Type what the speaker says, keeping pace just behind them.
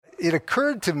it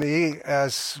occurred to me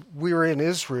as we were in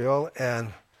Israel,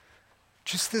 and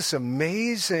just this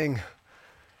amazing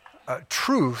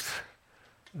truth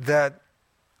that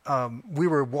we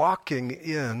were walking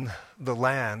in the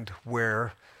land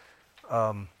where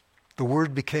the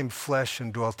Word became flesh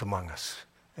and dwelt among us,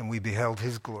 and we beheld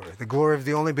His glory, the glory of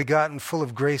the only begotten, full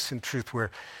of grace and truth,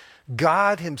 where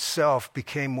God Himself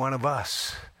became one of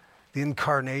us, the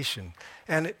incarnation.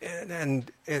 And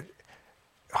it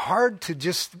hard to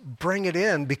just bring it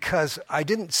in because I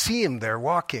didn't see Him there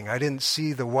walking. I didn't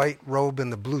see the white robe and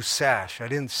the blue sash. I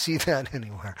didn't see that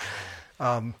anywhere.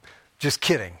 Just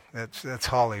kidding. That's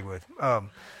Hollywood.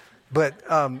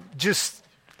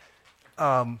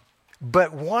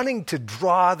 But wanting to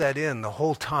draw that in the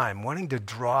whole time, wanting to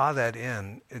draw that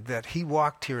in, that He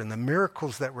walked here and the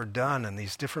miracles that were done and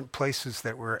these different places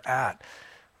that we're at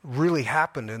really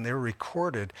happened and they're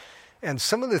recorded. And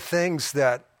some of the things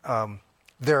that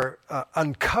they're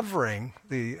uncovering,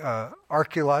 the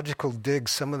archaeological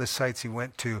digs, some of the sites he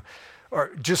went to,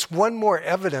 are just one more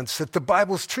evidence that the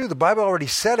Bible's true. The Bible already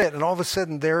said it, and all of a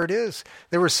sudden there it is.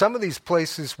 There were some of these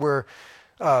places where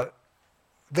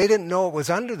they didn't know it was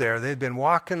under there. They'd been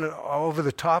walking over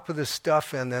the top of this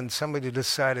stuff, and then somebody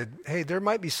decided, hey, there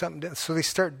might be something. So they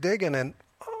start digging, and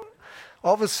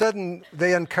all of a sudden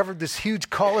they uncovered this huge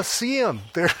Colosseum.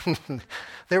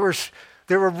 There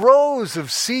were rows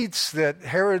of seats that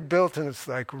Herod built, and it's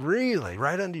like, really,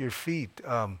 right under your feet.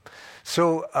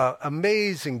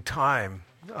 Amazing time.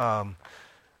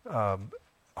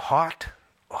 Hot.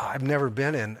 I've never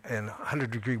been in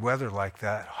 100-degree weather like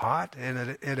that. Hot,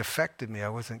 and it affected me. I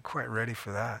wasn't quite ready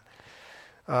for that.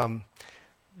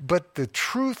 But the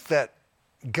truth that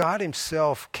God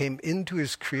Himself came into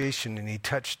His creation and He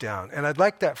touched down. And I'd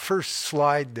like that first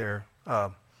slide there,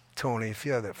 Tony, if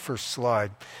you have that first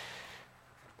slide.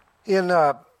 In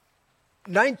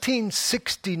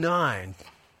 1969,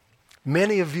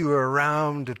 many of you were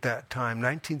around at that time,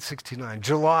 1969,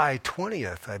 July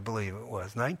 20th, I believe it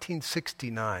was,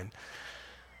 1969.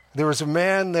 There was a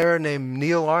man there named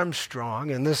Neil Armstrong,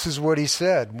 and this is what he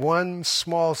said: one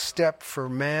small step for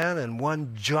man and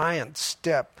one giant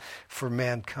step for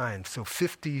mankind. So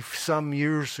 50-some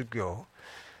years ago,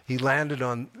 we landed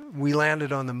on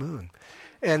the moon.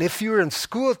 And if you were in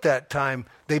school at that time,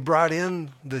 they brought in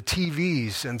the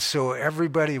TVs, and so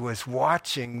everybody was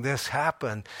watching this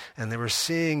happen, and they were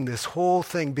seeing this whole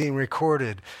thing being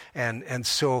recorded. And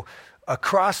so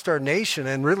across our nation,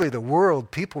 and really the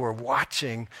world, people were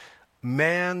watching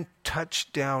man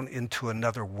touch down into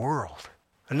another world.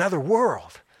 Another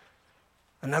world.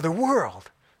 Another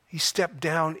world. He stepped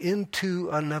down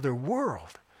into another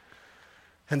world.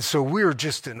 And so we were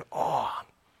just in awe.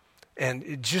 And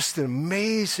it's just an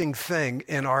amazing thing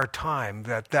in our time,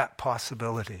 that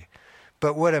possibility.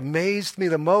 But what amazed me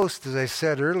the most, as I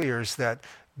said earlier, is that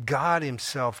God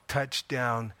Himself touched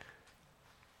down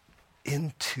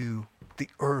into the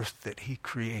earth that He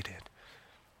created.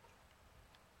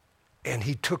 And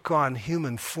He took on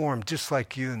human form just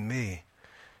like you and me.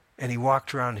 And He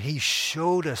walked around. He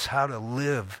showed us how to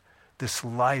live this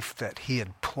life that He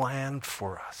had planned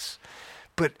for us.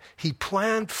 But He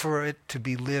planned for it to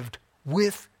be lived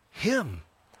with Him.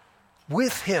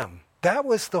 With Him. That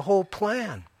was the whole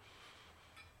plan.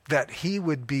 That He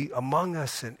would be among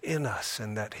us and in us,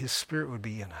 and that His Spirit would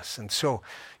be in us. And so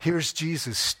here's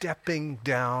Jesus stepping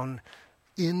down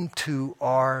into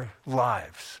our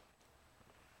lives.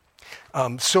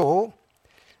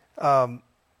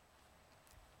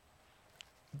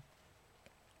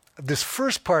 This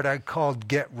first part I called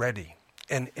Get Ready.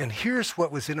 And here's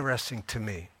what was interesting to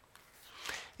me,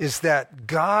 is that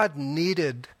God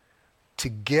needed to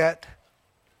get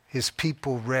His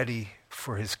people ready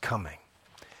for His coming.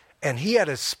 And He had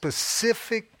a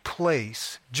specific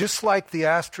place, just like the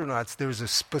astronauts, there was a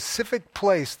specific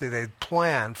place that they'd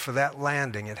planned for that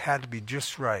landing. It had to be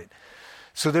just right.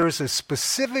 So there was a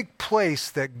specific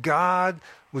place that God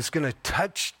was going to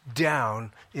touch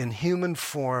down in human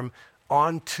form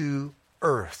onto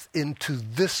earth, into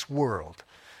this world.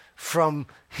 From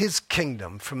His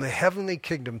kingdom, from the heavenly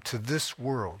kingdom to this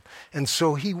world. And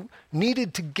so He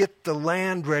needed to get the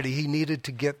land ready. He needed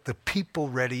to get the people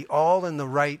ready, all in the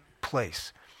right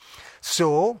place.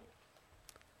 So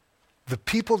the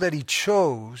people that He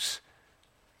chose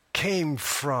came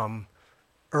from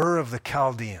Ur of the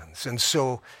Chaldeans. And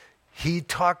so He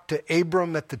talked to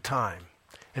Abram at the time.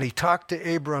 And He talked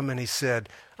to Abram and He said,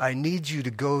 I need you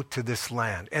to go to this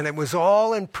land. And it was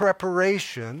all in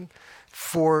preparation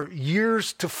for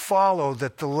years to follow,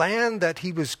 that the land that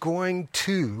he was going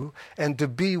to and to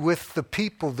be with the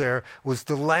people there was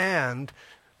the land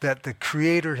that the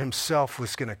Creator himself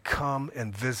was going to come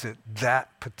and visit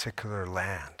that particular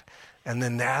land. And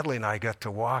then Natalie and I got to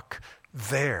walk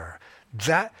there.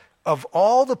 That, of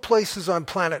all the places on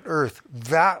planet Earth,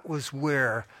 that was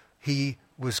where he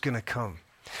was going to come.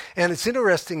 And it's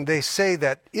interesting, they say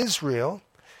that Israel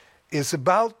is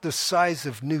about the size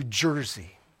of New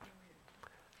Jersey.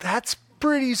 That's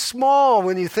pretty small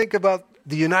when you think about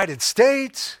the United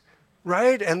States,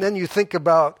 right? And then you think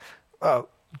about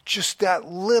just that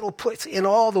little place in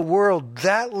all the world,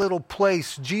 that little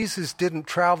place. Jesus didn't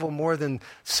travel more than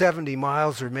 70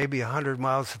 miles or maybe 100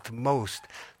 miles at the most.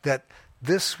 That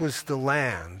this was the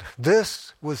land,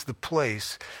 this was the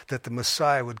place that the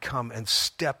Messiah would come and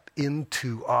step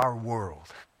into our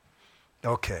world.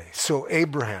 Okay, so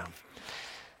Abraham.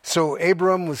 So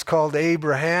Abram was called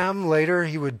Abraham. Later,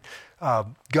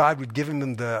 God would give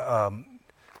him the.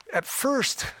 At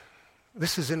first,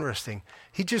 this is interesting.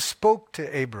 He just spoke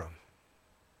to Abram.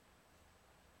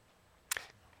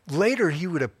 Later, he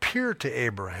would appear to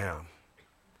Abraham,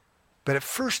 but at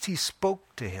first, he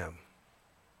spoke to him.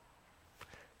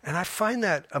 And I find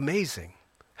that amazing.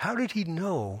 How did he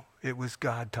know it was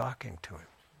God talking to him?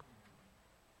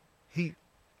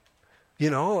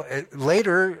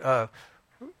 Later,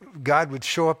 God would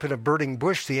show up in a burning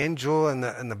bush, the angel and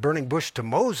the burning bush to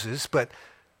Moses, but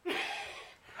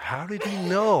how did he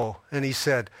know? And he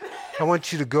said, I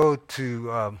want you to go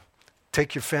to,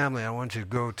 take your family, I want you to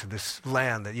go to this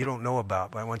land that you don't know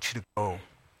about, but I want you to go.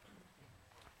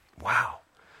 Wow.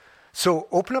 So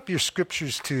open up your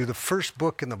scriptures to the first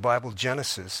book in the Bible,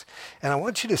 Genesis, and I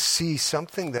want you to see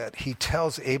something that he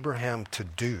tells Abraham to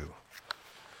do.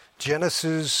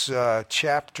 Genesis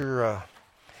chapter,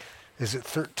 is it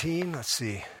 13? Let's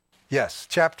see. Yes,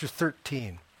 chapter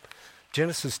 13.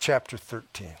 Genesis chapter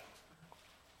 13.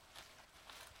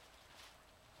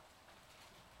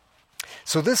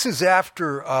 So this is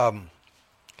after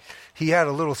he had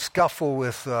a little scuffle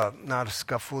with,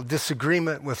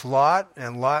 disagreement with Lot,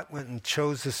 and Lot went and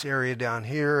chose this area down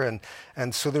here,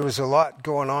 and so there was a lot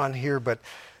going on here, but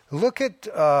look at,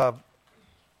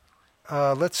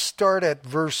 let's start at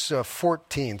verse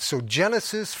 14. So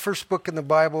Genesis, first book in the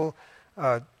Bible,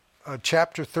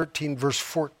 chapter 13, verse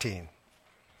 14.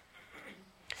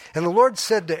 And the Lord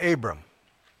said to Abram,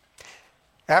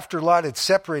 after Lot had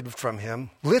separated from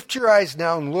him, lift your eyes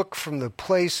now and look from the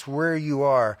place where you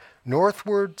are,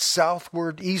 northward,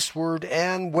 southward, eastward,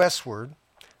 and westward.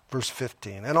 Verse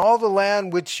 15. And all the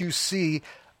land which you see,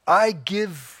 I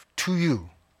give to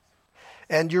you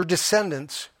and your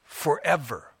descendants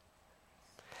forever.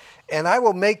 And I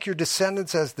will make your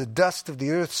descendants as the dust of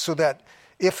the earth, so that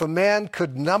if a man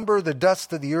could number the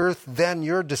dust of the earth, then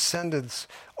your descendants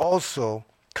also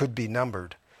could be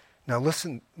numbered. Now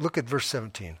listen, look at verse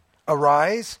 17.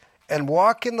 Arise and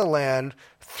walk in the land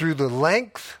through the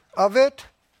length of it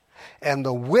and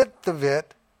the width of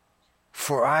it,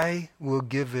 for I will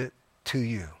give it to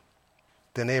you.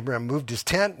 Then Abraham moved his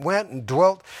tent, went and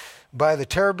dwelt by the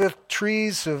terebinth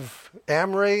trees of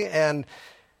Mamre, and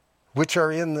which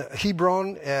are in the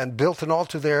Hebron, and built an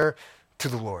altar there to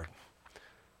the Lord.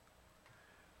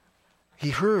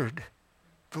 He heard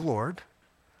the Lord,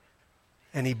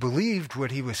 and he believed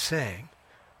what he was saying.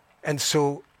 And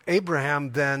so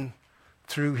Abraham then,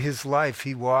 through his life,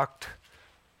 he walked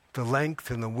the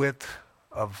length and the width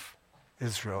of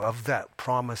Israel, of that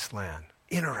promised land.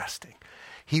 Interesting.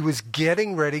 He was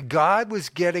getting ready, God was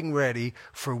getting ready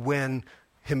for when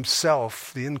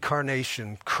himself, the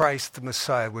incarnation, Christ the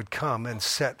Messiah, would come and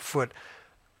set foot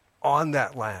on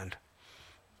that land.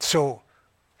 So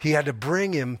he had to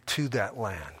bring him to that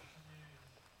land.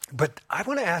 But I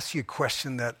want to ask you a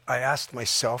question that I asked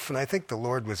myself, and I think the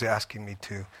Lord was asking me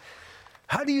too.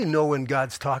 How do you know when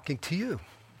God's talking to you?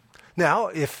 Now,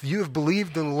 if you have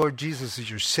believed in the Lord Jesus as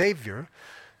your Savior,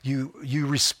 you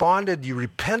responded, you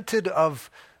repented of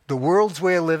the world's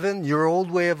way of living, your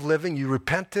old way of living, you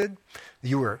repented,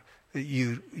 you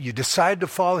decided to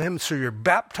follow him, so you're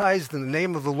baptized in the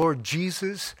name of the Lord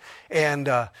Jesus, and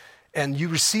you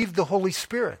received the Holy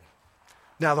Spirit.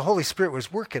 Now, the Holy Spirit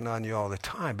was working on you all the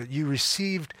time, but you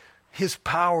received his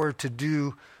power to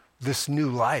do this new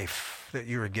life that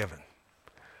you were given.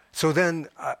 So then,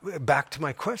 back to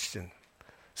my question.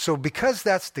 So because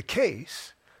that's the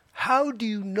case, how do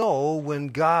you know when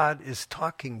God is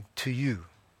talking to you?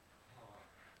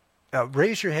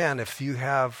 Raise your hand if you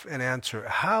have an answer.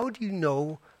 How do you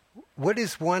know, what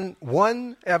is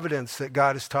one evidence that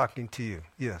God is talking to you?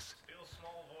 Yes.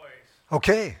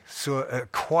 Okay, so a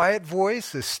quiet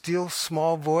voice, a still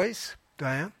small voice.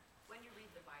 Diane? When you read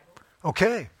the Bible.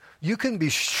 Okay, you can be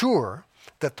sure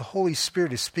that the Holy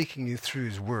Spirit is speaking to you through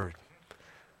his word.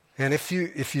 And if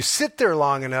you sit there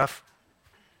long enough,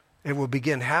 it will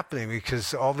begin happening,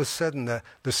 because all of a sudden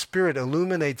the Spirit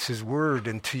illuminates His Word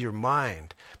into your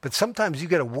mind. But sometimes you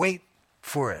got to wait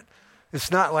for it. It's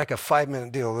not like a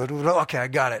 5-minute deal. Okay, I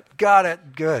got it. Got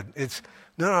it. Good. It's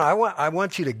no. I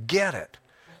want you to get it.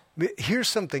 Here's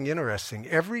something interesting.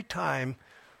 Every time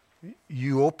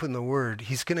you open the Word,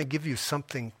 He's going to give you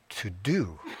something to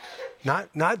do,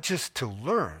 not just to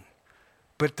learn,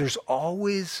 but there's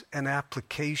always an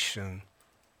application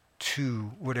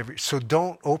to whatever. So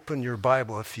don't open your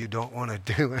Bible if you don't want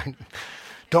to do it.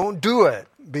 Don't do it,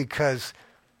 because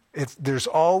there's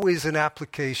always an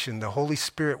application. The Holy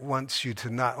Spirit wants you to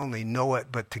not only know it,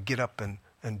 but to get up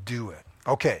and do it.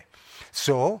 Okay,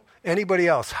 so anybody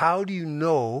else, how do you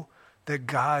know that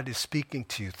God is speaking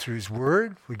to you? Through His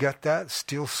Word? We got that?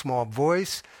 Still small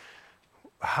voice.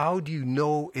 How do you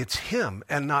know it's Him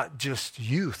and not just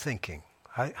you thinking?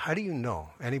 How do you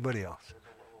know? Anybody else?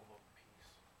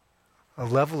 A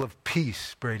level of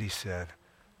peace, Brady said.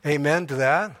 Amen to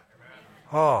that? Amen.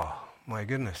 Oh, my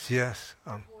goodness, yes.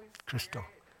 Crystal.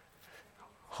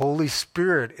 Holy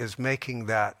Spirit is making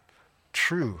that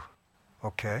true.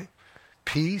 Okay?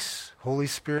 Peace, Holy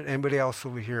Spirit. Anybody else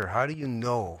over here? How do you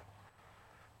know?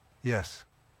 Yes.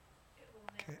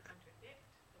 Okay.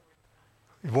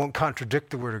 It won't contradict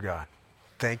the Word of God.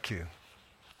 Thank you.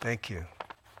 Thank you.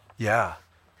 Yeah.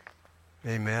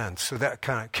 Amen. So that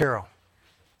kind of, Carol.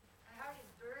 My heart is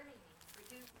burning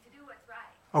to do what's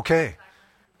right. Okay.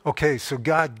 Okay, so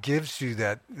God gives you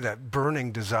that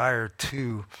burning desire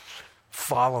to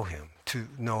follow Him, to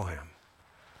know Him.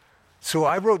 So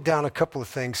I wrote down a couple of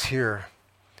things here,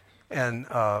 and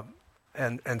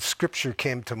Scripture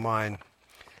came to mind.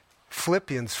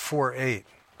 Philippians 4:8.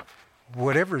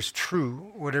 Whatever's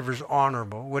true, whatever's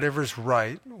honorable, whatever's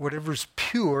right, whatever's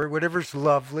pure, whatever's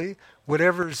lovely,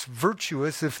 whatever's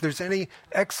virtuous, if there's any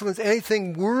excellence,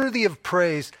 anything worthy of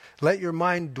praise, let your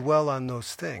mind dwell on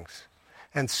those things.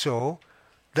 And so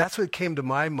that's what came to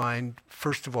my mind,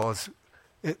 first of all, is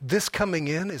this coming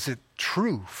in, is it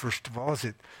true, first of all? Is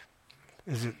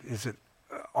it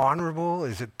honorable?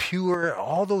 Is it pure?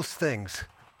 All those things.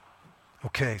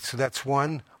 Okay, so that's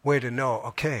one way to know.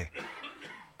 Okay,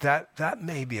 that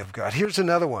may be of God. Here's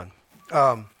another one.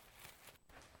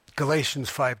 Galatians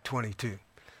 5:22.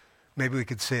 Maybe we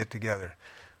could say it together.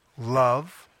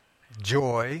 Love,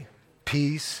 joy,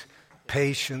 peace,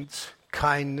 patience,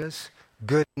 kindness,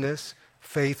 goodness,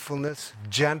 faithfulness,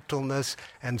 gentleness,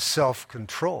 and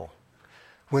self-control.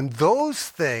 When those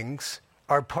things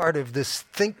are part of this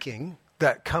thinking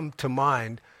that come to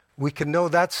mind, we can know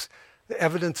that's the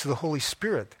evidence of the Holy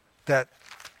Spirit, that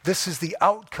this is the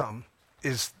outcome,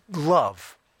 is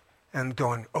love. And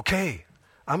going, okay,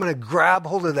 I'm going to grab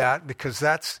hold of that, because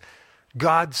that's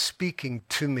God speaking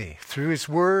to me through His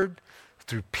Word,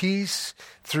 through peace,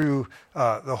 through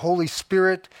the Holy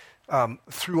Spirit,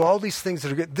 through all these things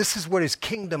that are good. This is what His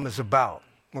kingdom is about.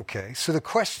 Okay, so the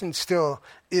question still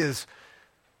is,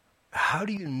 how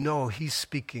do you know He's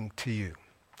speaking to you?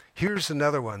 Here's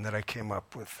another one that I came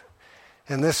up with.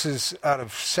 And this is out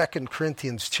of 2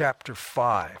 Corinthians chapter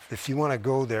 5, if you want to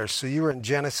go there. So you were in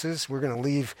Genesis. We're going to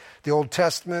leave the Old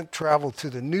Testament, travel to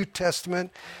the New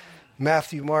Testament.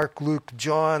 Matthew, Mark, Luke,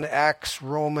 John, Acts,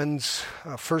 Romans,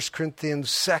 1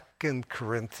 Corinthians, 2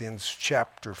 Corinthians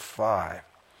chapter 5.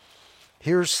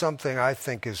 Here's something I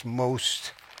think is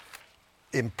most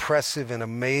impressive and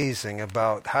amazing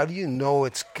about how do you know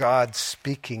it's God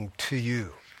speaking to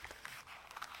you?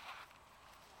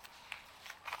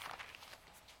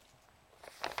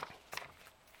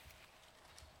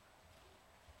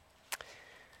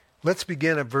 Let's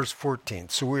begin at verse 14.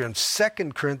 So we're in 2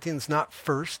 Corinthians, not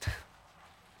 1st,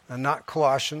 and not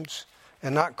Colossians,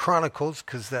 and not Chronicles,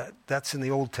 because that's in the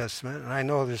Old Testament. And I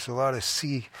know there's a lot of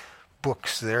C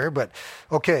books there, but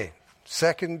okay,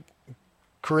 2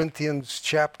 Corinthians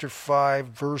chapter 5,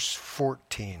 verse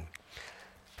 14.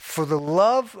 For the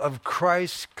love of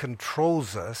Christ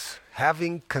controls us,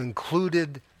 having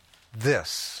concluded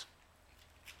this,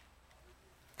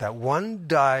 that one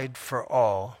died for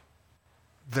all,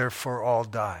 therefore all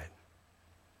died.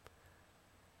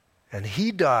 And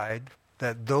He died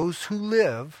that those who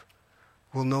live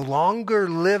will no longer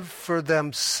live for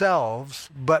themselves,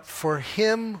 but for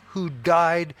Him who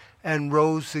died and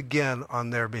rose again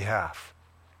on their behalf.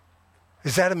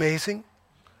 Is that amazing?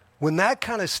 When that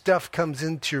kind of stuff comes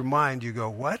into your mind, you go,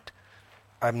 what?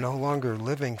 I'm no longer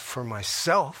living for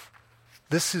myself.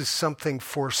 This is something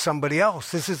for somebody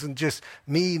else. This isn't just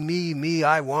me,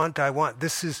 I want.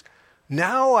 This is,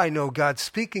 now I know God's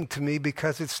speaking to me,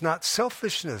 because it's not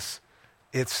selfishness.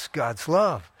 It's God's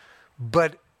love.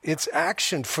 But It's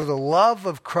action. For the love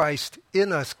of Christ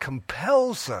in us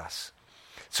compels us.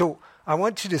 So I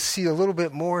want you to see a little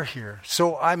bit more here.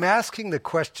 So I'm asking the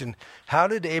question, how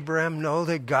did Abraham know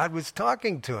that God was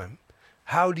talking to him?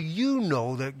 How do you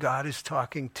know that God is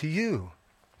talking to you?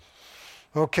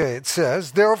 Okay, it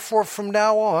says, therefore from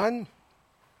now on,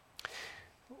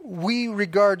 we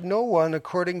regard no one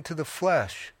according to the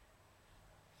flesh.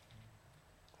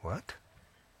 What?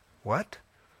 What?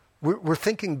 We're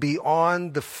thinking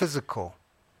beyond the physical.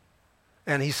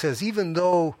 And he says, even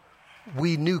though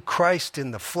we knew Christ in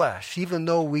the flesh, even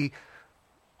though we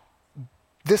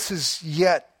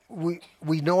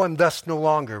know him thus no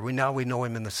longer. We know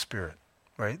him in the Spirit,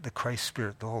 right? The Christ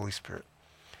Spirit, the Holy Spirit.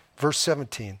 Verse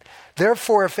 17.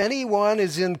 Therefore, if anyone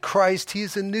is in Christ, he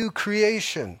is a new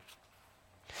creation.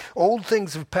 Old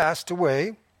things have passed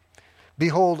away.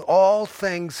 Behold, all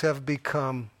things have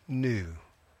become new.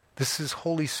 This is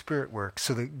Holy Spirit work.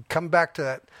 So come back to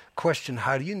that question,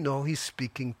 how do you know he's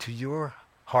speaking to your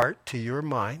heart, to your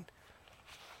mind?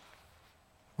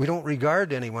 We don't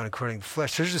regard anyone according to the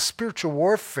flesh. There's a spiritual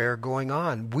warfare going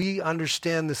on. We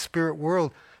understand the spirit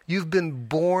world. You've been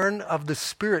born of the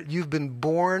Spirit. You've been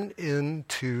born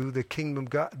into the kingdom of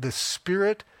God. The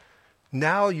Spirit,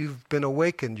 now you've been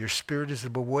awakened. Your spirit is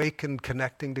awakened,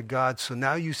 connecting to God. So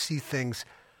now you see things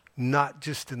not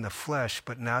just in the flesh,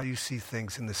 but now you see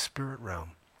things in the spirit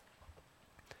realm.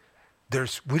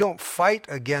 We don't fight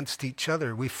against each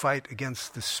other. We fight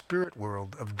against the spirit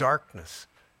world of darkness.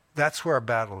 That's where our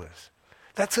battle is.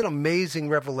 That's an amazing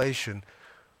revelation.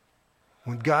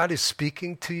 When God is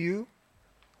speaking to you,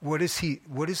 what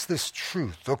is this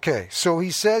truth? Okay, so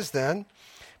he says then,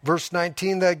 verse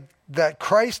 19, that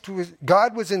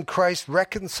God was in Christ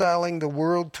reconciling the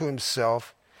world to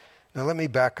himself. Now let me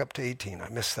back up to 18. I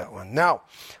missed that one. Now,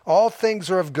 all things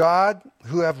are of God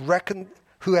who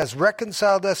has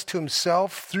reconciled us to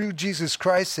himself through Jesus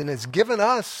Christ and has given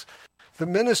us the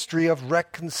ministry of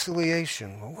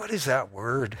reconciliation. Well, what is that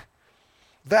word?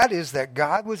 That is that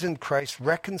God was in Christ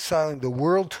reconciling the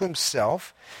world to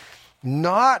himself,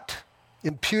 not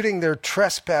imputing their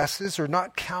trespasses or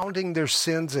not counting their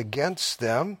sins against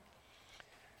them.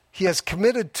 He has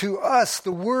committed to us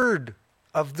the word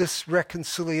of this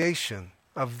reconciliation,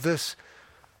 of this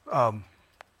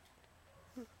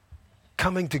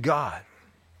coming to God,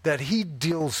 that he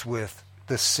deals with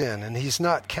the sin and he's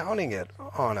not counting it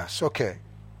on us. Okay.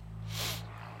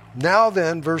 Now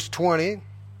then, verse 20,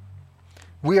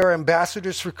 we are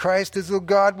ambassadors for Christ, as though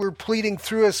God were pleading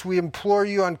through us. We implore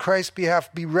you on Christ's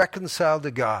behalf, be reconciled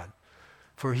to God.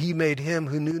 For he made him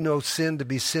who knew no sin to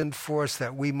be sin for us,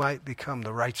 that we might become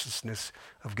the righteousness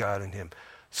of God in him.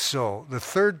 So the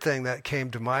third thing that came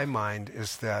to my mind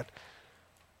is that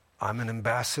I'm an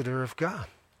ambassador of God.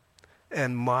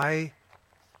 And my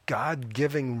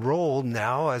God-giving role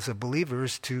now as a believer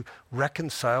is to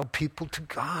reconcile people to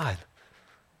God.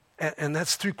 And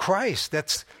that's through Christ.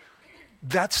 That's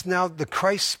now the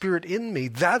Christ Spirit in me.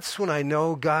 That's when I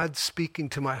know God's speaking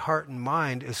to my heart and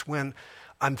mind, is when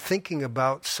I'm thinking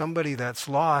about somebody that's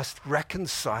lost,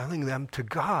 reconciling them to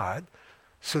God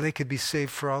so they could be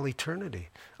saved for all eternity.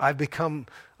 I've become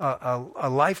a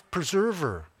life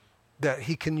preserver that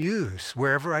he can use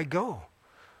wherever I go.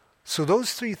 So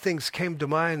those three things came to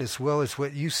mind, as well as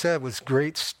what you said was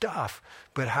great stuff.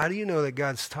 But how do you know that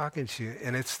God's talking to you?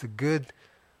 And it's the good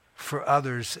for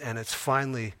others, and it's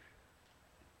finally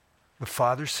the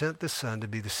Father sent the Son to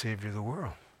be the Savior of the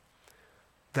world.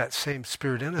 That same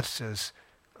Spirit in us says,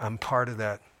 I'm part of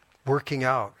that working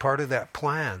out, part of that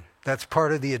plan. That's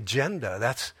part of the agenda.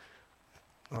 That's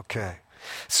okay.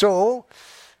 So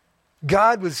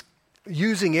God was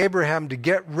using Abraham to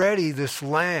get ready this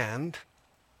land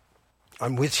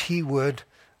on which he would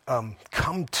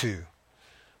come to,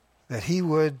 that he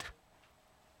would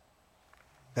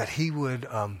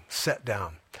set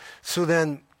down. So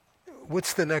then,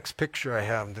 what's the next picture I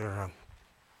have there?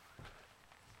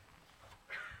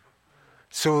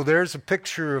 So there's a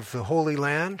picture of the Holy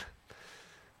Land,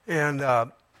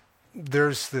 and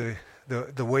there's the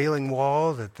Wailing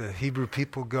Wall that the Hebrew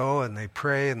people go and they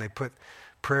pray and they put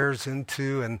prayers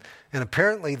into, and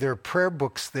apparently there are prayer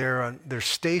books there on their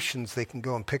stations. They can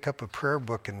go and pick up a prayer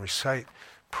book and recite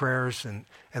prayers, and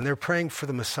they're praying for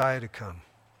the Messiah to come.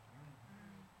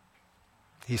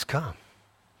 He's come.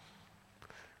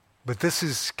 But this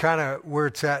is kind of where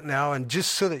it's at now. And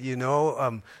just so that you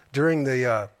know, during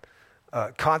the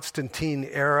Constantine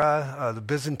era, the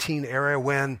Byzantine era,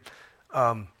 when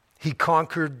he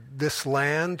conquered this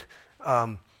land,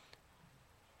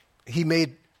 he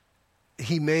made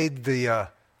the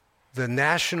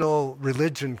national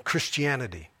religion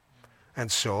Christianity.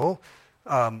 And so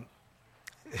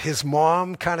his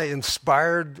mom kind of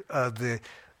inspired the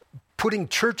putting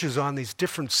churches on these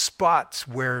different spots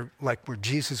where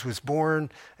Jesus was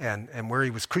born and where he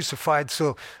was crucified.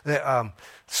 So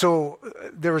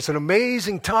there was an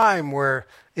amazing time where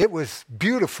it was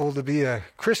beautiful to be a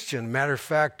Christian. Matter of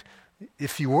fact,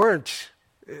 if you weren't,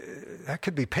 that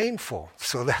could be painful.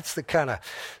 So that's the kind of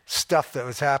stuff that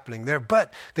was happening there.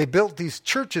 But they built these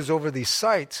churches over these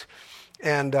sites,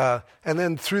 and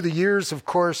then through the years, of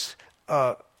course,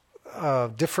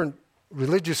 different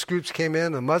religious groups came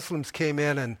in, the Muslims came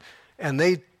in, and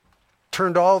they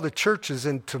turned all the churches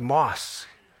into mosques.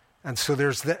 And so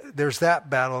there's that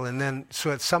battle, and then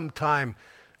so at some time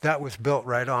that was built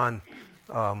right on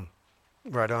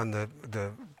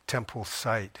the temple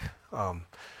site.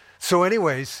 So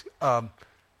anyways,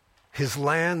 his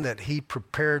land that he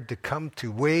prepared to come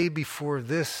to way before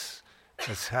this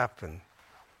has happened,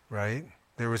 right?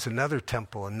 There was another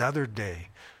temple, another day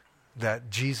that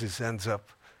Jesus ends up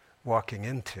walking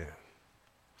into.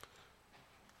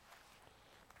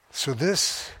 So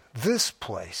this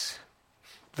place.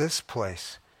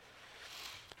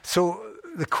 So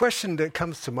the question that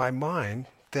comes to my mind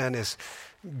then is,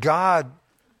 God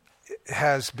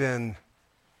has been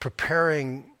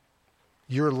preparing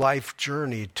your life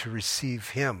journey to receive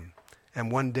him,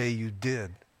 and one day you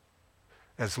did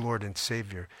as Lord and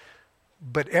Savior.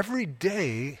 But every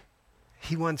day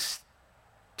he wants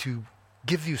to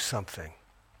give you something.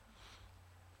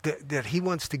 That he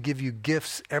wants to give you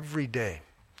gifts every day.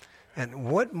 And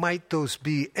what might those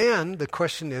be? And the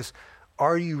question is,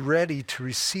 are you ready to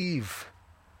receive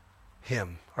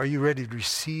him? Are you ready to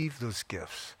receive those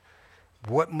gifts?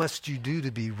 What must you do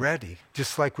to be ready?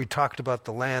 Just like we talked about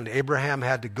the land, Abraham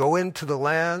had to go into the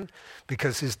land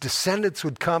because his descendants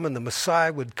would come and the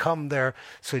Messiah would come there.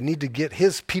 So he needed to get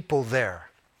his people there.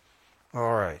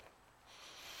 All right.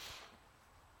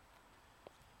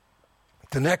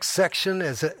 The next section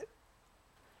is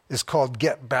called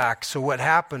Get Back. So what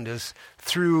happened is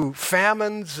through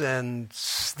famines and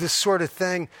this sort of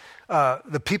thing,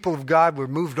 the people of God were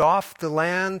moved off the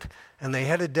land and they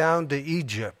headed down to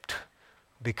Egypt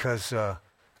because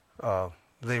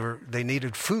they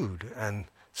needed food. And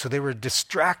so they were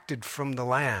distracted from the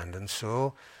land. And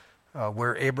so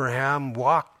where Abraham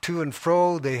walked to and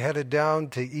fro, they headed down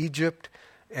to Egypt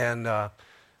and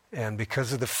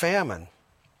because of the famine.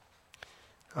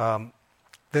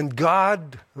 Then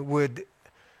God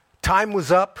time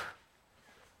was up.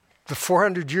 The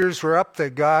 400 years were up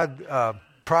that God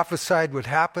prophesied would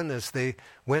happen as they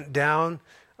went down.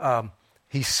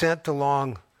 He sent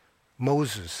along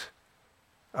Moses.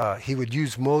 He would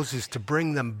use Moses to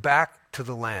bring them back to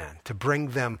the land, to bring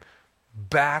them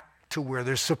back to where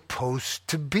they're supposed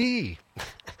to be.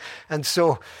 And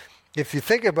so if you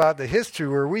think about the history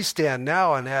where we stand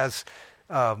now, and as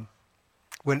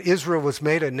when Israel was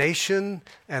made a nation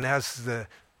and as the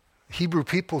Hebrew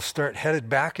people headed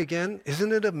back again,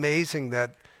 isn't it amazing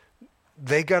that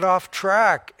they got off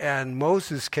track and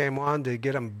Moses came on to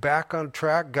get them back on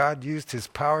track? God used his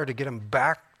power to get them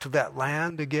back to that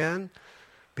land again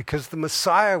because the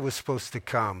Messiah was supposed to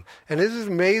come. And it is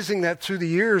amazing that through the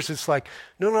years it's like,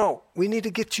 no, we need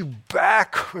to get you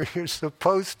back where you're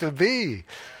supposed to be.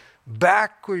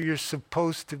 Back where you're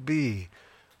supposed to be.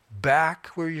 Back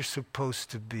where you're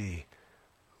supposed to be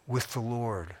with the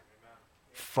Lord,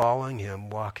 following him,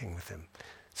 walking with him.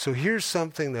 So here's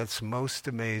something that's most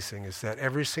amazing is that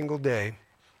every single day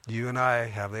you and I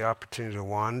have the opportunity to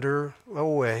wander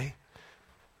away,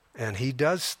 and he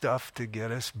does stuff to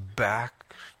get us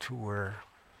back to where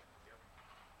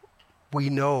we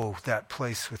know that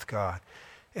place with God.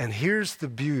 And here's the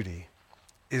beauty,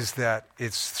 is that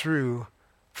it's through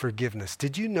forgiveness.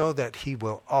 Did you know that he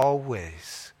will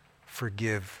always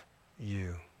forgive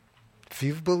you? If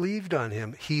you've believed on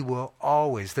him, he will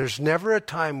always. There's never a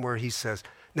time where he says,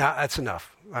 "Now that's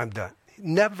enough, I'm done."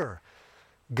 Never.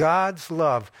 God's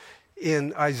love.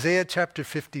 In Isaiah chapter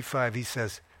 55, he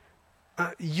says,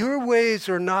 your ways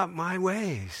are not my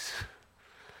ways.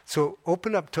 So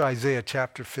open up to Isaiah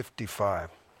chapter 55.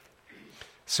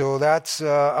 So that's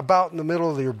about in the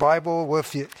middle of your Bible. Well,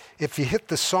 if you hit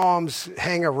the Psalms,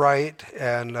 hang a right,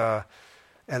 and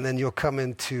then you'll come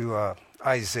into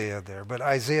Isaiah there. But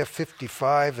Isaiah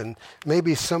 55, and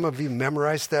maybe some of you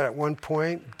memorized that at one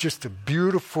point. Just a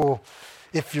beautiful.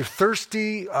 If you're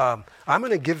thirsty, I'm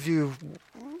going to give you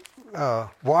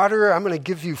water. I'm going to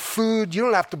give you food. You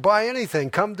don't have to buy anything.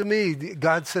 Come to me.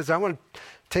 God says, I want to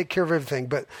take care of everything.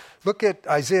 But look at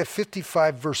Isaiah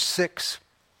 55, verse 6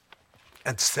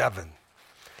 and 7.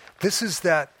 This is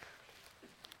that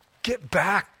get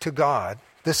back to God.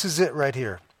 This is it right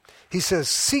here. He says,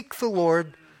 seek the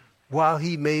Lord while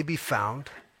he may be found.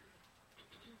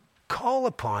 Call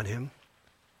upon him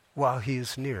while he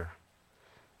is near.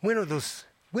 When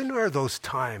are those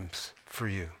times for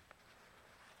you?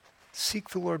 Seek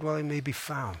the Lord while he may be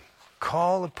found.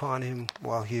 Call upon him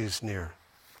while he is near.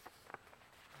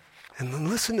 And then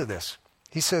listen to this.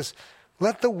 He says,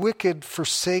 let the wicked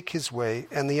forsake his way,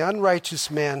 and the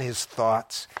unrighteous man his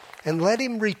thoughts, and let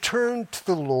him return to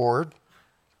the Lord,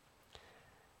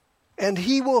 and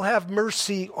he will have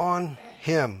mercy on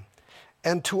him,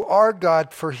 and to our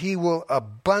God, for he will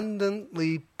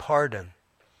abundantly pardon.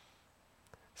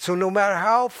 So no matter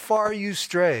how far you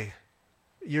stray,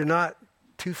 you're not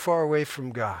too far away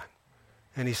from God.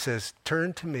 And he says,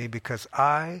 turn to me because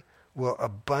I will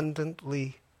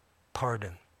abundantly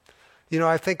pardon. You know,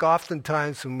 I think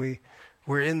oftentimes when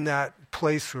we're in that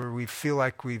place where we feel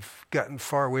like we've gotten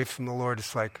far away from the Lord,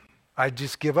 it's like, I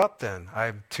just give up then.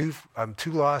 I'm too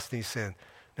lost. And he's saying,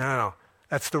 no,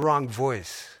 that's the wrong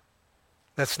voice.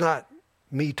 That's not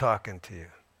me talking to you.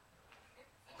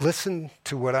 Listen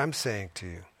to what I'm saying to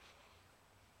you.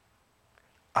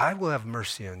 I will have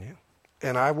mercy on you,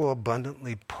 and I will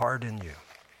abundantly pardon you,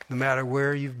 no matter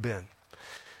where you've been.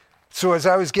 So as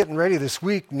I was getting ready this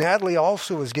week, Natalie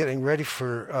also was getting ready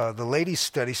for the ladies'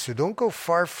 study, so don't go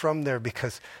far from there,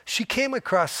 because she came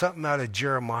across something out of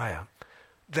Jeremiah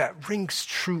that rings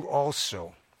true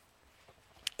also.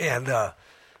 And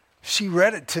she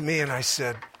read it to me, and I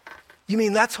said, you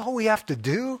mean that's all we have to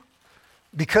do?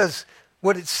 Because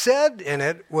what it said in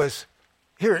it was,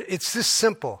 here, it's this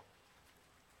simple.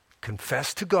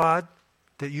 Confess to God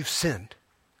that you've sinned,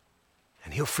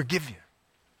 and he'll forgive you.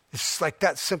 It's like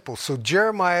that simple. So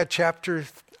Jeremiah chapter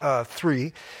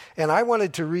 3, and I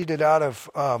wanted to read it out of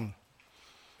a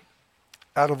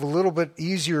little bit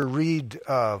easier read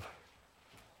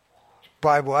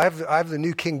Bible. I have the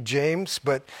New King James,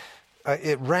 but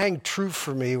it rang true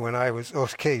for me when I was,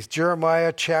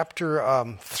 Jeremiah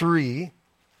chapter 3,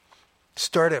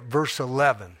 start at verse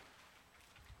 11.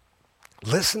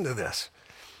 Listen to this.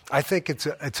 I think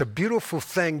it's a beautiful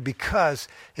thing because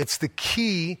it's the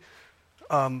key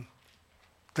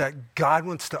that God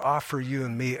wants to offer you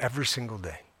and me every single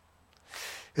day.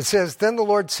 It says, then the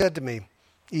Lord said to me,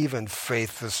 even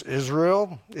faithless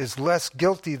Israel is less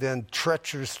guilty than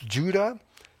treacherous Judah.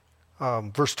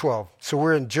 Verse 12. So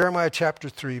we're in Jeremiah chapter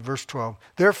 3, verse 12.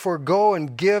 Therefore go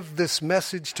and give this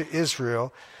message to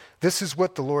Israel. This is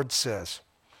what the Lord says.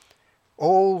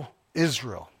 O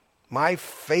Israel, my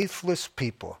faithless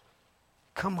people,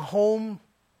 come home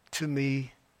to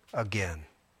me again.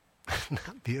 Isn't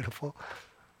that beautiful?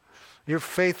 You're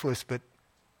faithless, but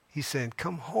he's saying,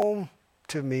 come home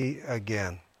to me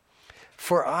again.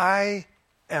 For I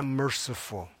am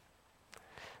merciful.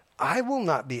 I will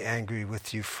not be angry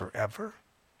with you forever.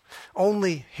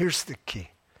 Only, here's the key,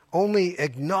 only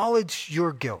acknowledge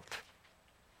your guilt.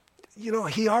 You know,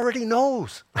 he already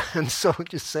knows. And so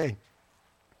just saying,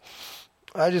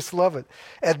 I just love it.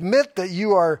 Admit that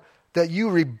you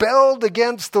rebelled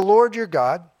against the Lord your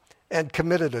God and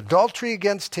committed adultery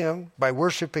against him by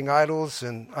worshiping idols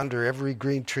and under every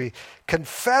green tree.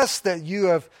 Confess that you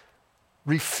have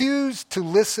refused to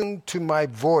listen to my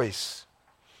voice.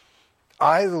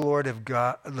 I, the Lord of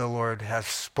God, the Lord, has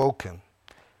spoken.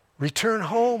 Return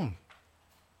home,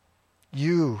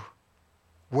 you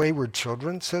wayward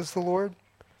children, says the Lord,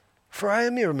 for I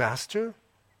am your master.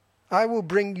 I will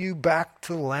bring you back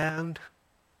to the land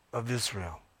of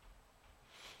Israel.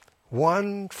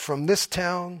 One from this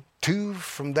town, two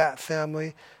from that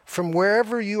family, from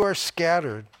wherever you are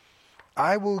scattered,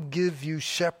 I will give you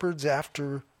shepherds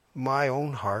after my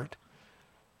own heart.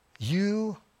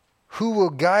 You who will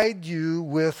guide you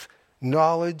with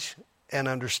knowledge and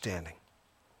understanding.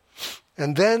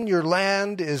 And then your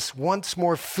land is once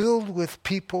more filled with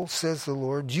people, says the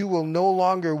Lord. You will no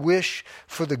longer wish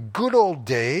for the good old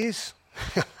days.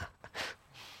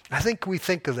 I think we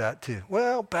think of that too.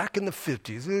 Well, back in the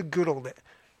 50s, the good old days.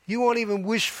 You won't even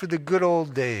wish for the good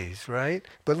old days, right?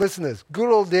 But listen to this.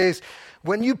 Good old days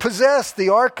when you possess the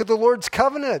ark of the Lord's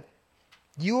covenant.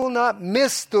 You will not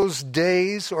miss those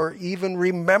days or even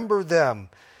remember them.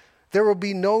 There will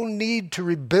be no need to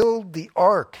rebuild the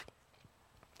ark.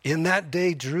 In that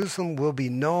day, Jerusalem will be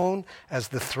known as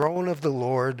the throne of the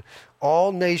Lord.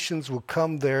 All nations will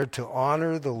come there to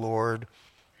honor the Lord.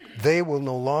 They will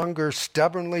no longer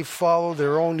stubbornly follow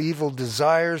their own evil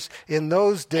desires. In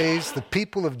those days, the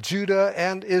people of Judah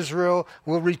and Israel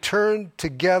will return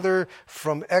together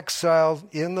from exile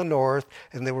in the north,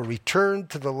 and they will return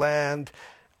to the land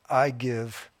I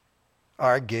gave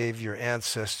your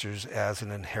ancestors as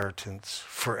an inheritance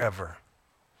forever.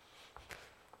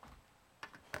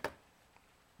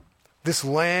 This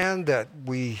land that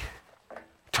we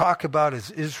talk about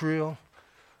as Israel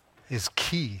is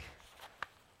key.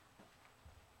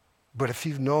 But if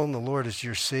you've known the Lord as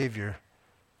your Savior,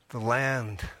 the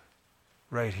land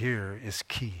right here is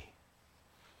key.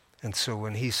 And so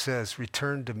when he says,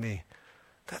 return to me,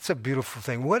 that's a beautiful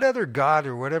thing. What other God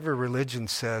or whatever religion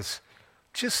says,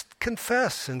 just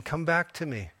confess and come back to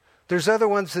me. There's other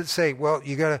ones that say, well,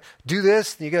 you got to do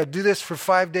this, and you got to do this for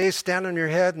 5 days, stand on your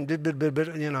head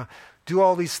and do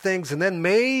all these things, and then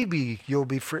maybe you'll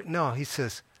be free. No, he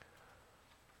says,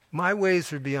 my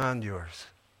ways are beyond yours.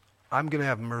 I'm going to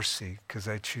have mercy because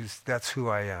I choose, that's who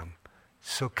I am.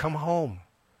 So come home.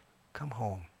 Come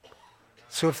home.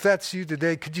 So if that's you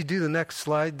today, could you do the next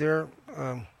slide there?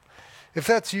 If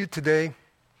that's you today,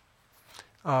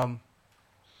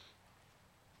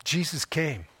 Jesus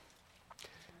came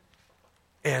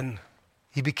and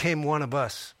he became one of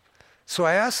us. So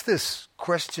I asked this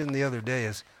question the other day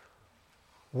is,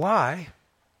 why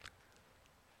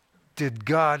did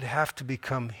God have to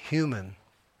become human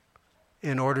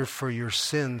in order for your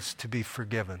sins to be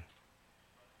forgiven?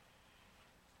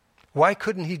 Why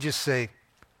couldn't he just say,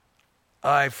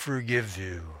 I forgive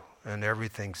you, and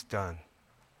everything's done?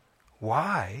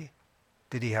 Why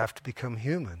did he have to become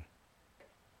human?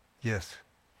 Yes,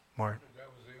 Mark. That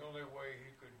was the only way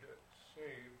he could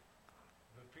save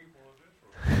the people of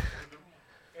Israel.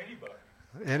 Anybody.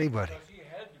 Anybody. Because he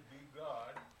had to be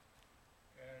God,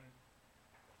 and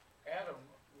Adam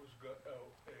was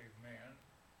a man,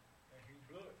 and he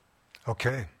blew it.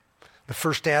 Okay. The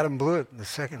first Adam blew it, the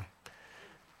second.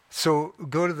 So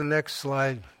go to the next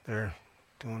slide there,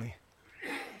 Tony.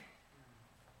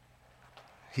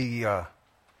 He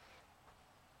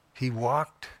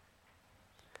walked.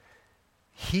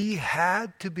 He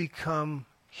had to become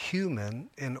human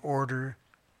in order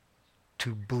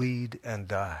to bleed and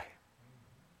die.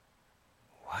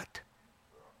 What?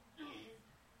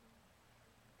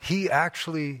 He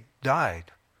actually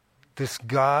died. This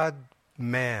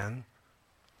God-man,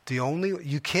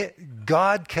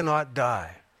 God cannot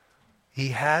die. He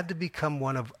had to become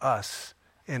one of us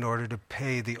in order to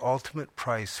pay the ultimate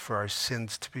price for our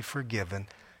sins to be forgiven.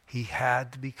 He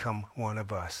had to become one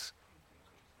of us.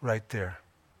 Right there.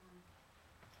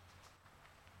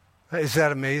 Is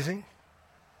that amazing?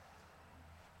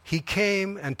 He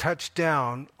came and touched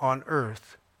down on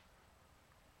earth.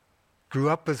 Grew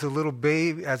up as a little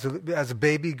baby, as a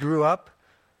baby grew up.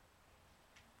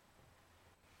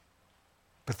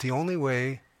 But the only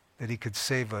way that he could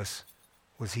save us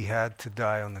was he had to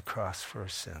die on the cross for our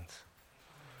sins.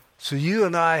 So you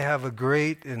and I have a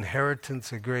great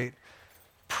inheritance, a great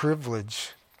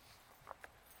privilege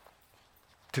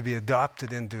to be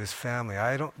adopted into his family.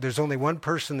 There's only one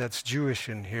person that's Jewish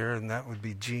in here, and that would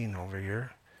be Gene over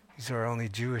here. He's our only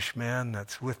Jewish man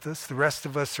that's with us. The rest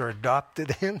of us are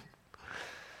adopted in.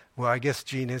 Well, I guess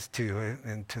Gene is too,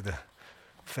 into the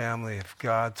family of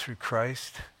God through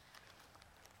Christ.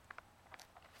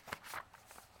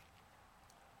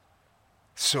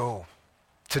 So,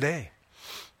 today,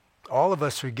 all of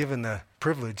us are given the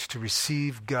privilege to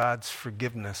receive God's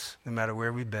forgiveness, no matter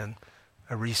where we've been,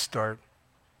 a restart.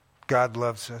 God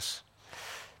loves us.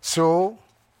 So,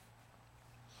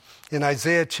 in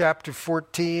Isaiah chapter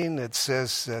 14, it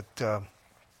says that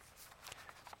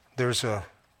there's a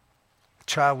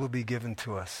child will be given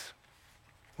to us,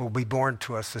 will be born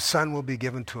to us. A son will be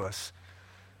given to us,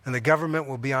 and the government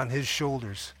will be on his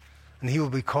shoulders. And he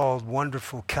will be called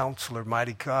Wonderful Counselor,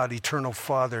 Mighty God, Eternal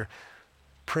Father,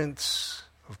 Prince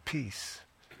of Peace.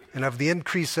 And of the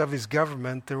increase of his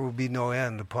government there will be no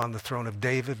end upon the throne of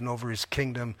David and over his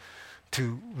kingdom,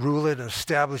 to rule it and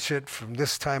establish it from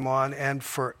this time on and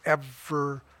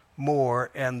forevermore.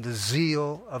 And the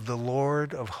zeal of the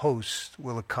Lord of hosts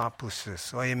will accomplish this.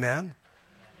 So, amen?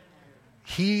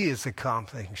 He is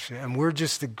accomplishing it, and we're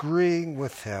just agreeing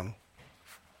with him.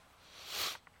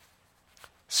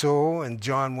 So, in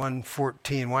John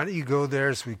 1:14, why don't you go there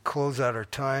as we close out our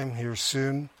time here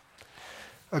soon.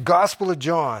 A Gospel of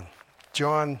John,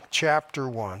 John chapter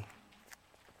 1.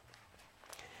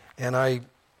 And I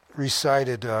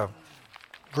recited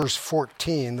verse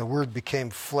 14, the Word became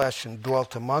flesh and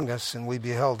dwelt among us, and we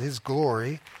beheld his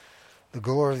glory, the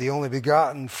glory of the only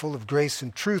begotten, full of grace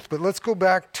and truth. But let's go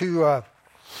back to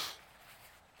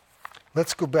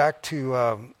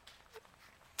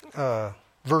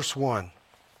verse 1.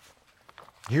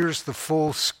 Here's the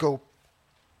full scope.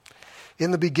 In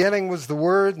the beginning was the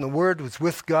Word, and the Word was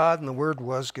with God, and the Word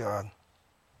was God.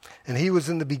 And he was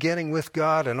in the beginning with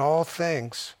God, and all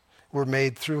things were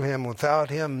made through him.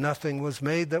 Without him, nothing was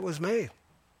made that was made.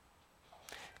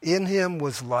 In him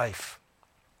was life,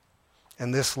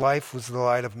 and this life was the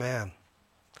light of man.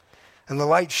 And the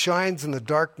light shines in the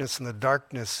darkness, and the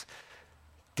darkness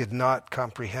did not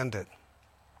comprehend it.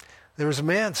 There was a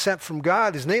man sent from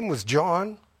God. His name was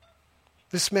John.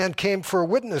 This man came for a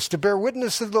witness, to bear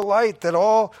witness of the light, that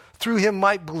all through him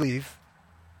might believe.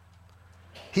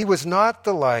 He was not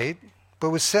the light, but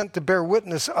was sent to bear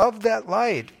witness of that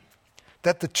light,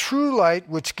 that the true light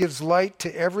which gives light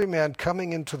to every man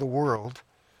coming into the world,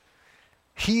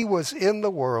 he was in the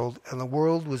world, and the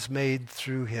world was made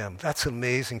through him. That's an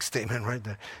amazing statement right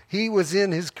there. He was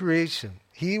in his creation.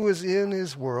 He was in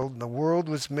his world, and the world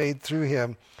was made through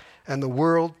him, and the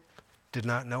world did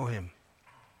not know him.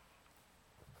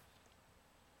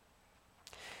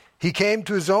 He came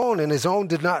to his own, and his own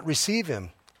did not receive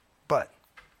him. But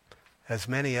as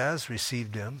many as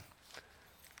received him,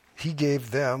 he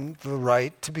gave them the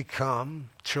right to become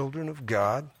children of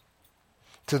God,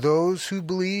 to those who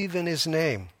believe in his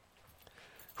name,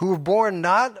 who were born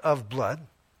not of blood,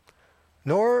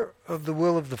 nor of the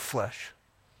will of the flesh,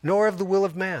 nor of the will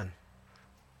of man,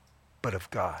 but of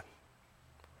God.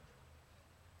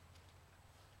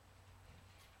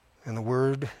 And the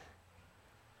Word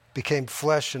became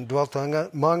flesh and dwelt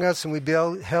among us, and we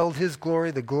beheld his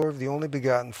glory, the glory of the only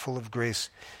begotten, full of grace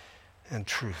and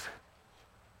truth.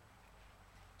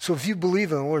 So if you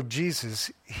believe in the Lord Jesus,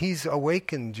 he's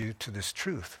awakened you to this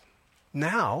truth.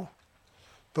 Now,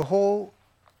 the whole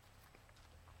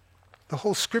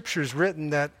Scripture is written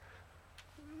that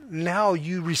now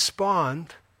you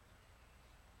respond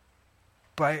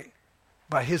by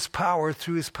his power,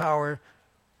 through his power,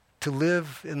 to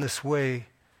live in this way.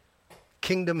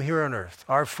 Kingdom here on earth.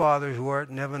 Our Father who art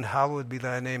in heaven, hallowed be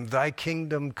thy name. Thy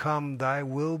kingdom come, thy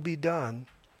will be done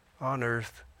on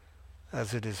earth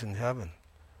as it is in heaven.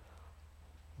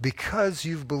 Because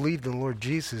you've believed in the Lord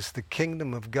Jesus, the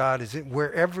kingdom of God is in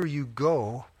wherever you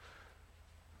go,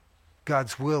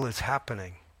 God's will is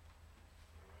happening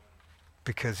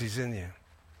because he's in you.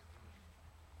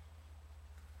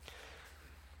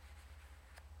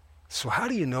 So how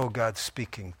do you know God's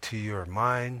speaking to your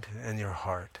mind and your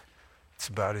heart? It's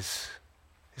about his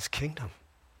kingdom.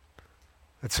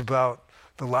 It's about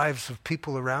the lives of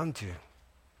people around you.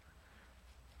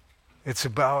 It's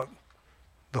about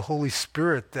the Holy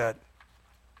Spirit that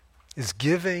is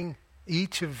giving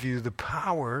each of you the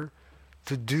power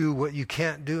to do what you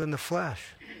can't do in the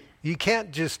flesh. You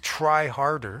can't just try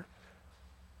harder.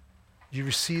 You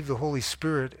receive the Holy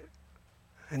Spirit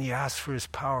and you ask for his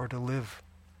power to live.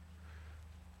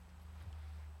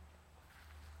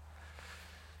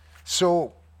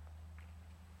 So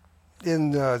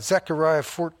in Zechariah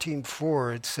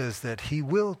 14:4, it says that he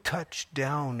will touch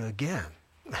down again.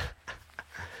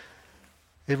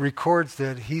 It records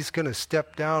that he's going to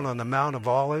step down on the Mount of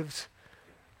Olives,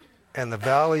 and the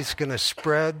valley's going to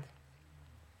spread,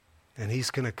 and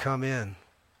he's going to come in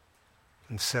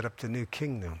and set up the new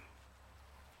kingdom.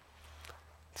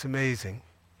 It's amazing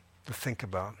to think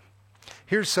about.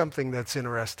 Here's something that's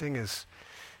interesting is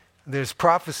there's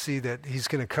prophecy that he's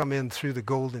going to come in through the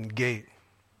Golden Gate.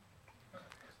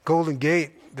 Golden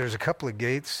Gate, there's a couple of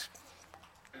gates,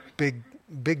 big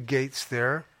gates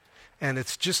there. And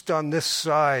it's just on this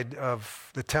side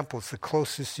of the temple. It's the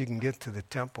closest you can get to the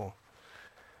temple.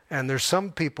 And there's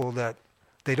some people that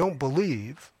they don't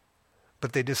believe,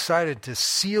 but they decided to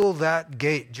seal that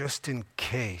gate just in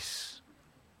case.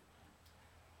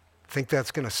 Think that's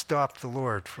going to stop the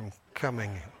Lord from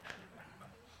coming.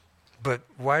 But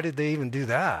why did they even do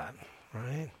that,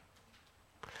 right?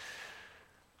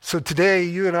 So today,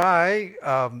 you and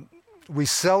I, we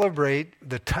celebrate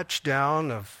the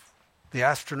touchdown of the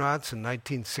astronauts in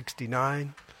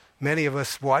 1969. Many of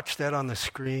us watched that on the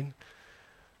screen.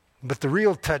 But the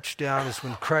real touchdown is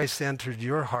when Christ entered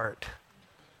your heart,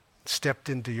 stepped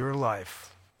into your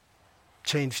life,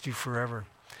 changed you forever.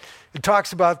 It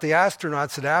talks about the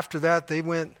astronauts that after that they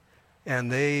went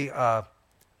and they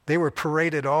were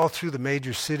paraded all through the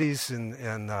major cities in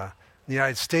the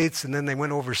United States, and then they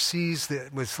went overseas.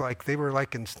 It was like they were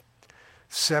like in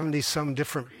 70-some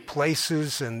different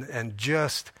places and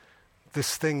just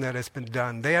this thing that has been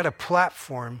done. They had a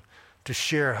platform to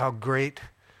share how great,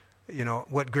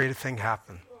 what great a thing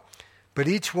happened. But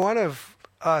each one of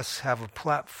us have a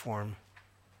platform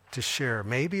to share.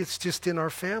 Maybe it's just in our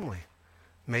family.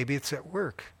 Maybe it's at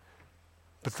work.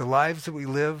 But the lives that we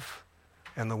live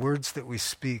and the words that we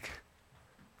speak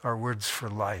are words for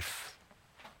life.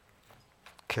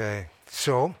 Okay,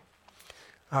 so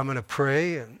I'm going to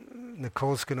pray, and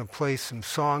Nicole's going to play some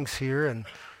songs here, and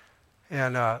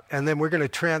then we're going to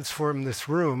transform this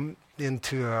room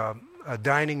into a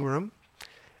dining room,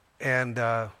 and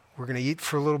we're going to eat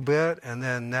for a little bit, and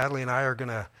then Natalie and I are going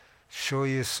to show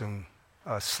you some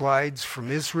slides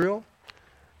from Israel,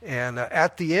 And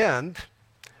at the end,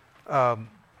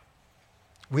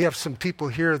 we have some people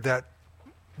here that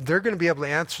they're going to be able to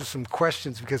answer some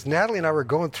questions, because Natalie and I were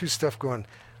going through stuff going,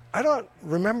 I don't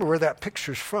remember where that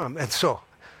picture's from. And so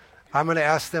I'm going to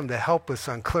ask them to help us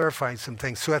on clarifying some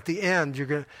things. So at the end,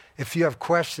 if you have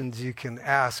questions, you can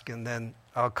ask, and then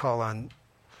I'll call on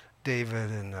David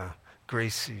and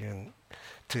Gracie and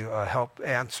to help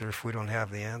answer if we don't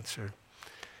have the answer.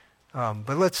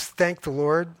 But let's thank the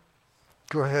Lord.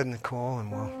 Go ahead, Nicole,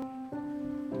 and we'll...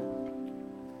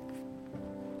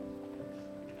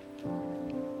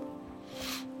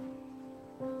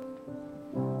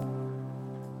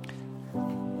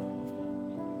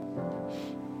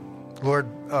 Lord,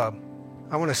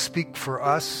 I want to speak for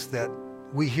us, that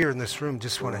we here in this room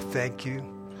just want to thank you,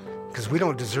 because we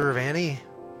don't deserve any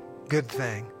good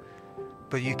thing,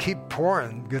 but you keep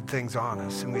pouring good things on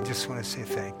us, and we just want to say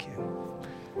thank you.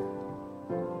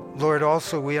 Lord,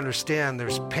 also we understand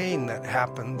there's pain that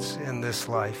happens in this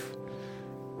life,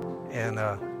 and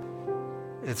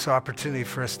it's opportunity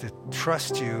for us to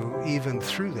trust you even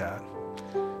through that.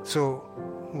 So,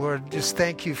 Lord, just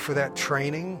thank you for that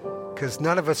training, because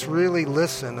none of us really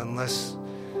listen unless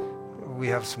we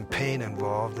have some pain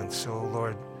involved. And so,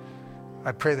 Lord,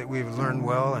 I pray that we've learned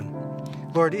well. And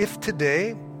Lord, if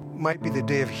today might be the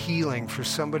day of healing for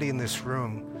somebody in this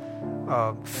room,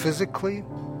 physically,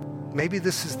 maybe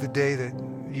this is the day that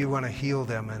you want to heal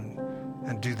them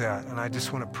and do that. And I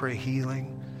just want to pray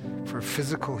healing, for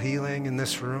physical healing in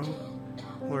this room,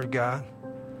 Lord God.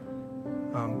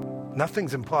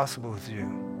 Nothing's impossible with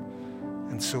you.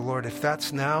 And so, Lord, if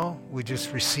that's now, we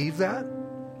just receive that.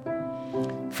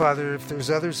 Father, if there's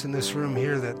others in this room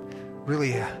here that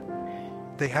really,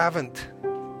 they haven't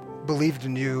believed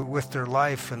in you with their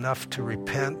life enough to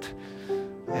repent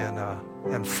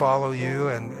and follow you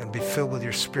and be filled with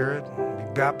your Spirit, and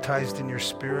be baptized in your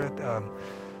Spirit,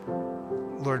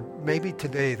 Lord, maybe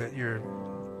today that you're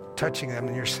touching them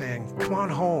and you're saying, come on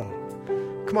home.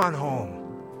 Come on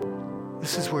home.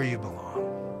 This is where you belong.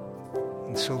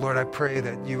 And so, Lord, I pray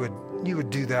that you would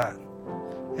do that.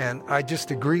 And I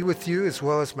just agree with you, as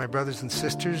well as my brothers and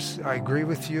sisters. I agree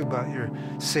with you about your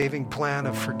saving plan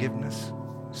of forgiveness.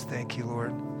 Just thank you,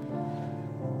 Lord.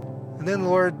 And then,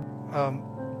 Lord,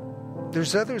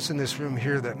 there's others in this room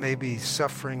here that may be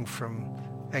suffering from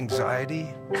anxiety.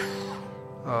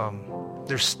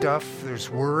 There's stuff, there's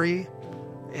worry.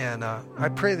 And I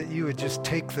pray that you would just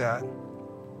take that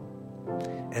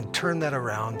and turn that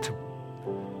around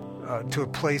to a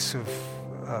place of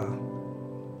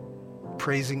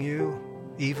praising you,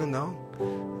 even though.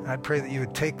 I pray that you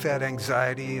would take that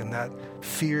anxiety and that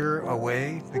fear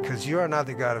away, because you are not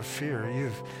the God of fear.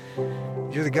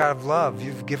 You're the God of love.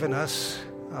 You've given us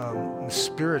the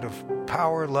spirit of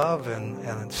power, love,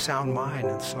 and sound mind.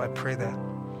 And so I pray that.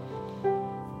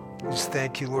 Just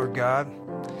thank you, Lord God.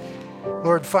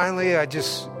 Lord, finally, I'm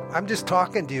just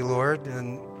talking to you, Lord,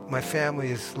 and my family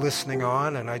is listening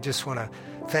on, and I just want to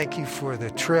thank you for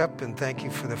the trip, and thank you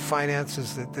for the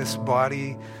finances that this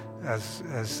body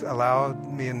has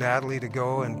allowed me and Natalie to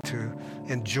go and to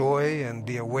enjoy and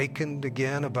be awakened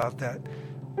again about that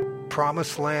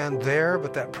promised land there,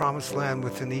 but that promised land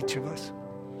within each of us.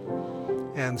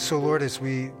 And so, Lord, as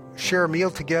we share a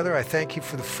meal together, I thank you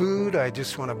for the food. I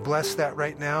just want to bless that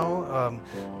right now.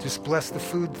 Just bless the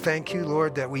food. Thank you,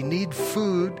 Lord, that we need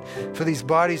food for these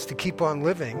bodies to keep on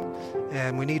living,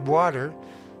 and we need water.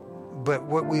 But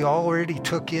what we already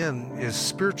took in is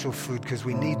spiritual food, because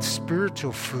we need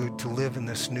spiritual food to live in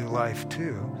this new life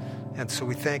too. And so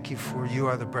we thank you for you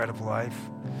are the bread of life.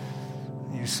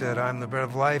 You said, I'm the bread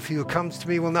of life. He who comes to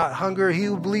me will not hunger. He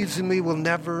who believes in me will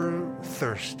never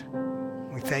thirst.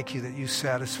 We thank you that you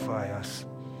satisfy us.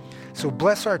 So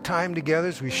bless our time together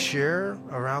as we share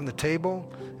around the table,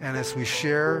 and as we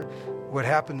share what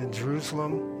happened in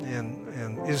Jerusalem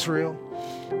and Israel.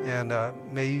 And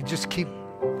may you just keep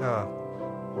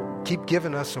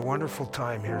giving us a wonderful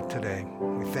time here today.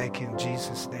 We thank you in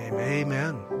Jesus' name.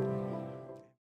 Amen.